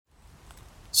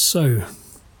So,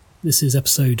 this is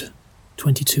episode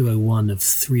 2201 of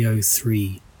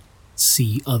 303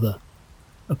 See Other,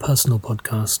 a personal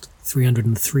podcast,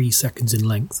 303 seconds in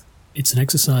length. It's an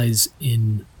exercise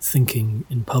in thinking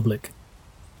in public,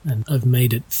 and I've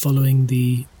made it following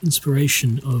the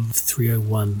inspiration of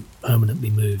 301 Permanently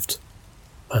Moved,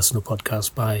 personal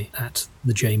podcast by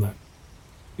 @TheJamo.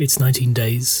 It's 19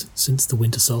 days since the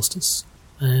winter solstice,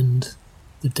 and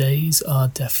the days are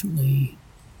definitely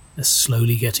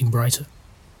slowly getting brighter.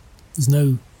 There's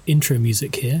no intro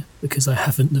music here because I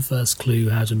haven't the first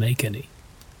clue how to make any.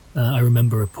 I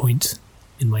remember a point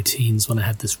in my teens when I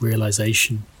had this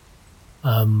realization.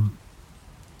 I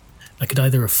could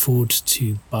either afford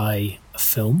to buy a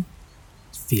film,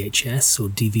 VHS or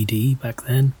DVD back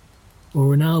then,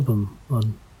 or an album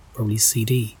on probably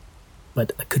CD,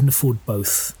 but I couldn't afford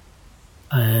both.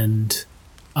 And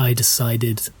I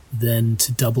decided then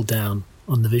to double down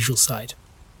on the visual side.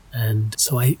 And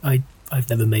so I've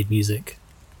never made music,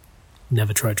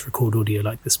 never tried to record audio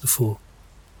like this before.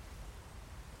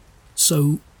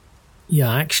 So, yeah,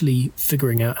 actually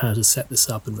figuring out how to set this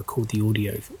up and record the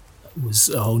audio was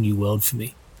a whole new world for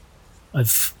me.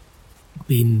 I've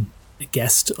been a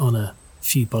guest on a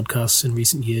few podcasts in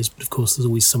recent years, but of course there's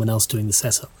always someone else doing the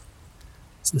setup.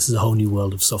 So this is a whole new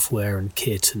world of software and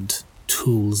kit and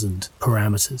tools and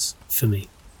parameters for me.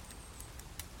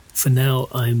 For now,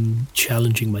 I'm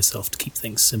challenging myself to keep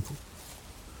things simple.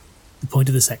 The point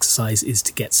of this exercise is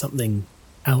to get something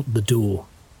out the door,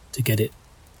 to get it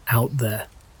out there,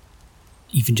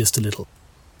 even just a little.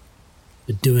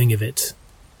 The doing of it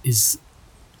is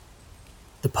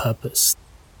the purpose.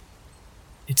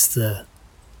 It's the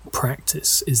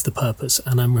practice is the purpose,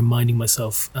 and I'm reminding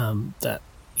myself that,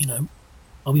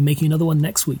 I'll be making another one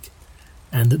next week,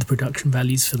 and that the production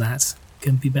values for that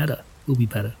can be better, will be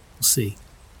better, we'll see.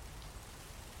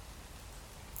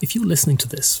 If you're listening to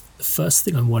this, the first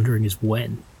thing I'm wondering is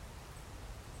when.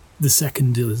 The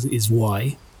second is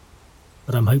why,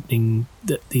 but I'm hoping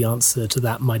that the answer to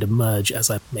that might emerge as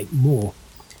I make more.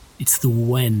 It's the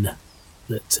when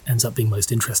that ends up being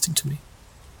most interesting to me.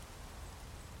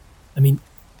 I mean,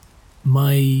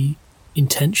 my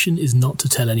intention is not to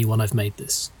tell anyone I've made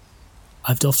this.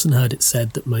 I've often heard it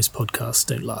said that most podcasts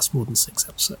don't last more than 6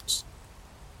 episodes.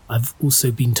 I've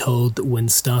also been told that when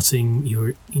starting,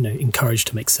 you're, encouraged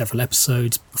to make several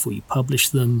episodes before you publish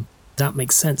them. That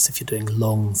makes sense if you're doing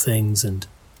long things and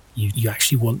you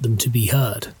actually want them to be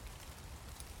heard.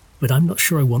 But I'm not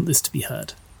sure I want this to be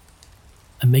heard.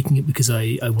 I'm making it because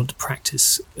I want to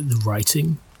practice the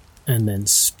writing and then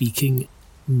speaking,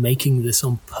 making this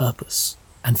on purpose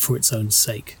and for its own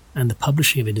sake. And the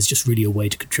publishing of it is just really a way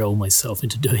to control myself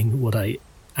into doing what I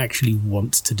actually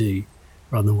want to do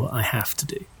rather than what I have to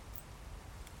do.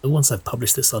 But once I've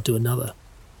published this, I'll do another,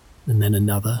 and then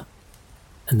another,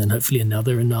 and then hopefully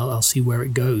another, and I'll see where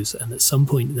it goes. And at some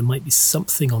point, there might be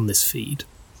something on this feed,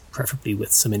 preferably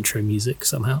with some intro music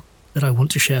somehow, that I want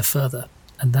to share further.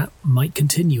 And that might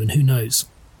continue, and who knows?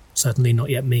 Certainly not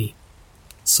yet me.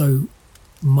 So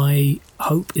my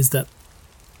hope is that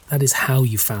is how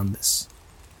you found this.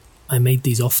 I made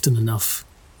these often enough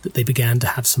that they began to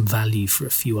have some value for a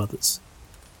few others,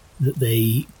 that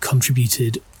they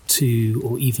contributed to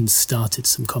or even started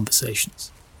some conversations.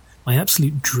 My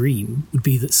absolute dream would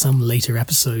be that some later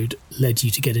episode led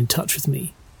you to get in touch with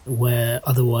me, where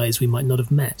otherwise we might not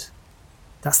have met.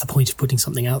 That's the point of putting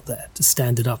something out there, to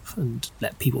stand it up and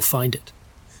let people find it,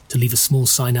 to leave a small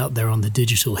sign out there on the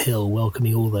digital hill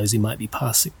welcoming all those who might be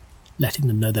passing, letting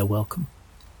them know they're welcome.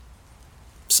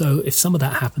 So if some of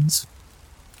that happens,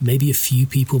 maybe a few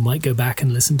people might go back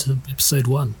and listen to episode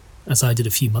 1, as I did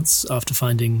a few months after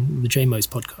finding the JMO's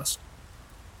podcast.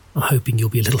 I'm hoping you'll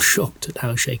be a little shocked at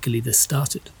how shakily this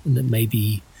started, and that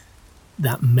maybe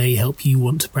that may help you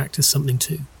want to practice something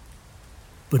too.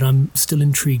 But I'm still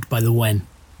intrigued by the when.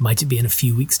 Might it be in a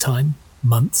few weeks' time?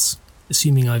 Months?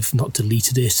 Assuming I've not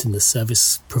deleted it and the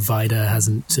service provider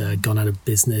hasn't gone out of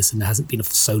business and there hasn't been a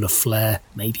solar flare,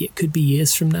 maybe it could be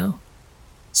years from now.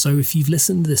 So if you've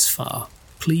listened this far,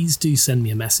 please do send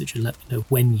me a message and let me know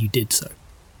when you did so.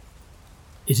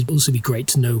 It'd also be great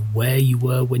to know where you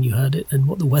were when you heard it and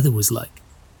what the weather was like.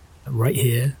 Right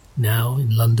here, now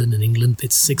in London and England,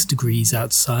 it's 6 degrees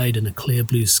outside and a clear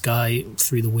blue sky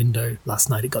through the window. Last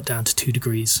night it got down to 2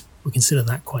 degrees. We consider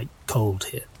that quite cold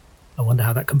here. I wonder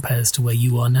how that compares to where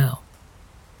you are now.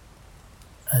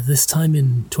 This time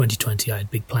in 2020, I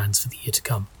had big plans for the year to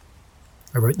come.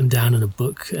 I wrote them down in a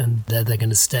book, and there they're going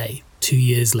to stay. 2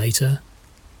 years later,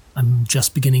 I'm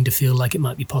just beginning to feel like it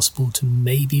might be possible to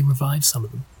maybe revive some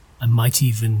of them. I might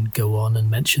even go on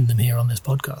and mention them here on this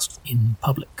podcast, in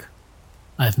public.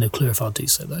 I have no clue if I'll do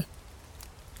so, though.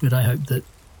 But I hope that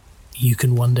you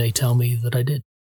can one day tell me that I did.